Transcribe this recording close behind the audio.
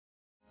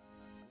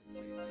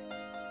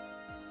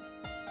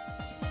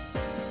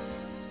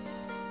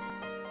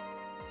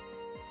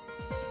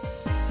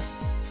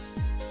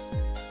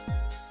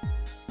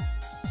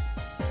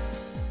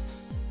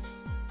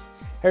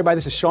Hey everybody,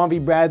 this is Sean V.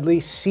 Bradley,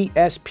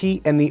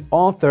 CSP, and the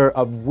author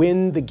of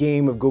Win the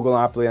Game of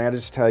Googleopoly. And I gotta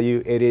just tell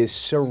you, it is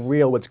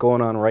surreal what's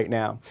going on right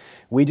now.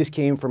 We just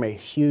came from a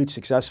huge,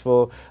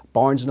 successful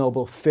Barnes &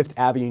 Noble, Fifth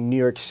Avenue, New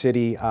York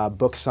City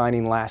book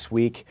signing last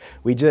week.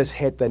 We just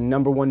hit the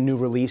 #1 new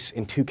release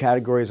in 2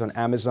 categories on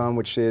Amazon,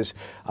 which is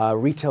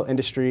retail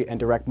industry and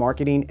direct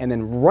marketing. And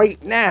then right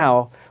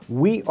now,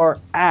 we are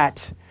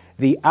at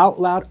the Out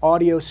Loud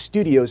Audio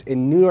Studios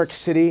in New York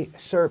City.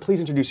 Sir,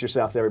 please introduce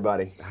yourself to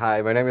everybody. Hi,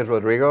 my name is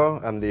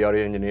Rodrigo. I'm the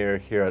audio engineer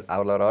here at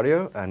Out Loud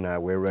Audio, and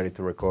we're ready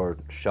to record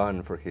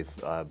Sean for his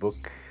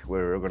book.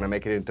 We're going to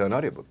make it into an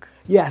audiobook.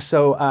 Yeah,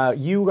 so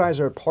you guys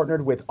are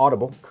partnered with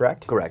Audible,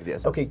 correct? Correct,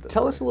 yes. Okay,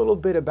 tell us a little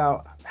bit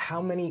about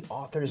how many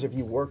authors have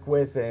you worked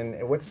with,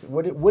 and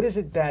what is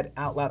it that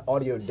Out Loud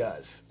Audio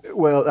does?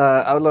 Well,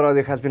 Out Loud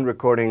Audio has been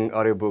recording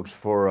audiobooks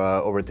for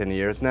over 10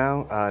 years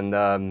now,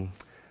 and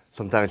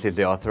sometimes it's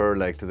the author,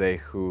 like today,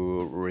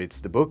 who reads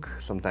the book.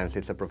 Sometimes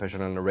it's a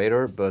professional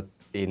narrator, but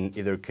in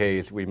either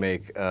case, we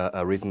make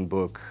a written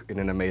book in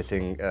an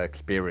amazing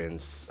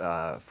experience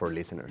for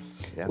listeners.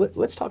 Yeah.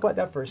 Let's talk about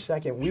that for a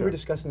second. We were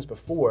discussing this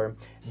before.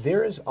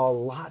 There's a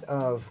lot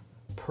of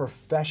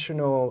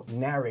professional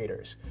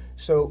narrators.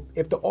 So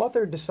if the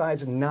author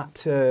decides not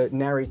to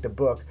narrate the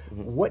book,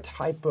 what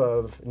type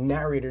of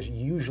narrators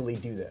usually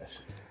do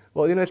this?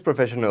 Well, you know, it's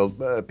professional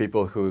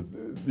people who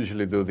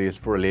usually do this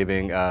for a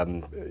living,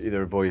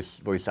 either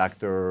voice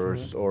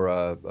actors or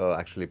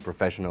actually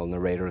professional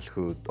narrators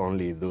who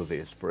only do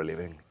this for a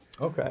living.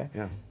 Okay.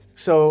 Yeah.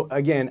 So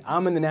again,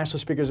 I'm in the National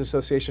Speakers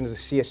Association as a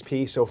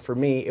CSP, so for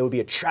me, it would be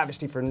a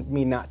travesty for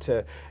me not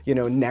to,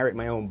 narrate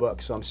my own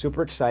book. So I'm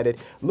super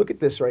excited. Look at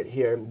this right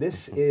here.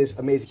 This is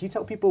amazing. Can you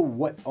tell people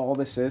what all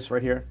this is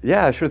right here?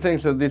 Yeah, sure thing.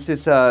 So this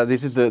is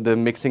the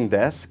mixing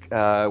desk.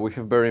 We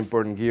have very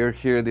important gear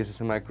here. This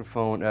is a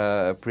microphone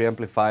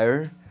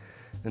preamplifier,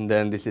 and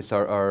then this is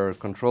our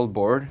control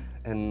board.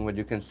 And what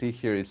you can see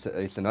here is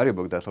an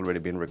audiobook that's already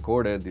been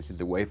recorded. This is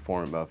the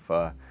waveform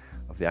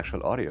of the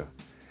actual audio.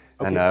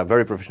 Okay. And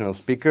very professional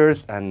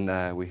speakers,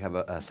 and we have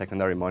a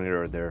secondary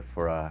monitor there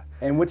for...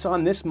 And what's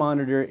on this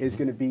monitor is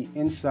going to be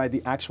inside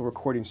the actual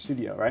recording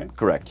studio, right?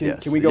 Correct, yes.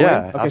 Can we go in? Okay,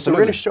 absolutely. so we're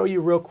going to show you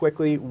real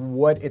quickly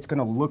what it's going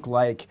to look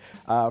like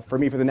for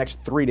me for the next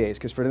 3 days,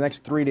 because for the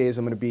next 3 days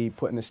I'm going to be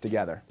putting this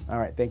together. All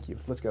right, thank you.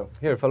 Let's go.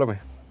 Here, follow me.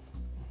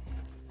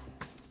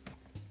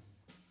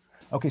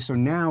 Okay, so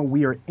now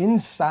we are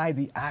inside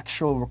the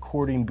actual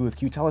recording booth.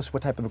 Can you tell us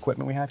what type of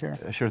equipment we have here?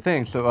 Sure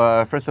thing.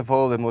 So first of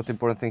all, the most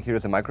important thing here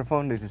is the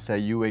microphone. This is a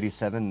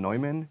U87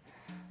 Neumann.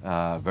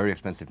 Very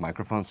expensive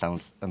microphone,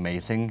 sounds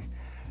amazing.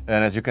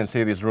 And as you can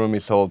see, this room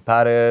is all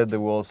padded, the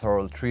walls are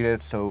all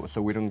treated, so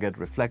we don't get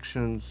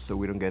reflections, so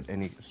we don't get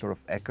any sort of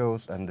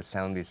echoes, and the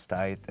sound is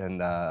tight, and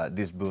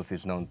this booth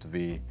is known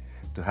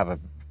to have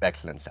an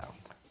excellent sound.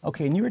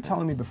 Okay, and you were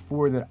telling me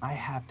before that I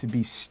have to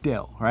be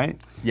still,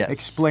 right? Yes.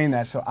 Explain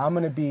that. So I'm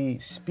going to be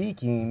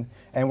speaking,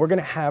 and we're going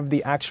to have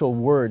the actual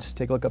words.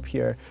 Take a look up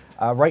here.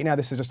 Right now,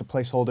 this is just a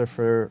placeholder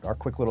for our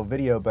quick little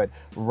video, but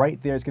right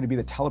there is going to be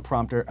the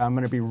teleprompter. I'm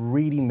going to be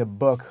reading the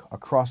book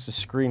across the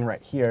screen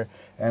right here,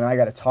 and I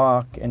got to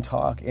talk and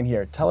talk in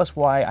here. Tell us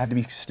why I have to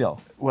be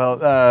still. Well,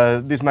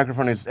 this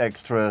microphone is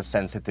extra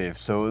sensitive,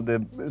 so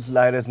the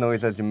slightest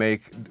noise that you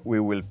make, we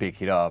will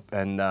pick it up.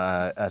 And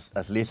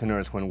as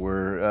listeners, when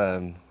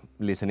we're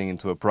listening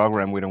into a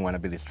program, we don't want to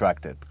be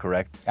distracted,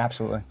 correct?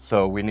 Absolutely.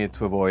 So we need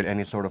to avoid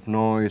any sort of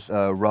noise,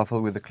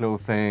 ruffle with the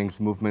clothing,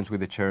 movements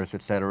with the chairs,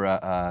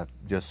 etc.,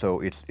 just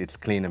so it's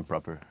clean and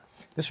proper.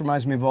 This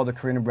reminds me of all the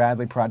Karina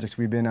Bradley projects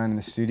we've been on in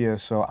the studio,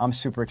 so I'm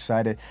super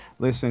excited.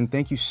 Listen,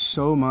 thank you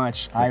so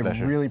much. I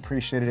really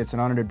appreciate it. It's an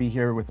honor to be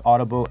here with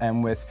Audible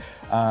and with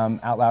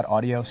Out Loud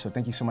Audio, so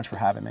thank you so much for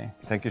having me.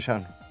 Thank you,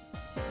 Sean.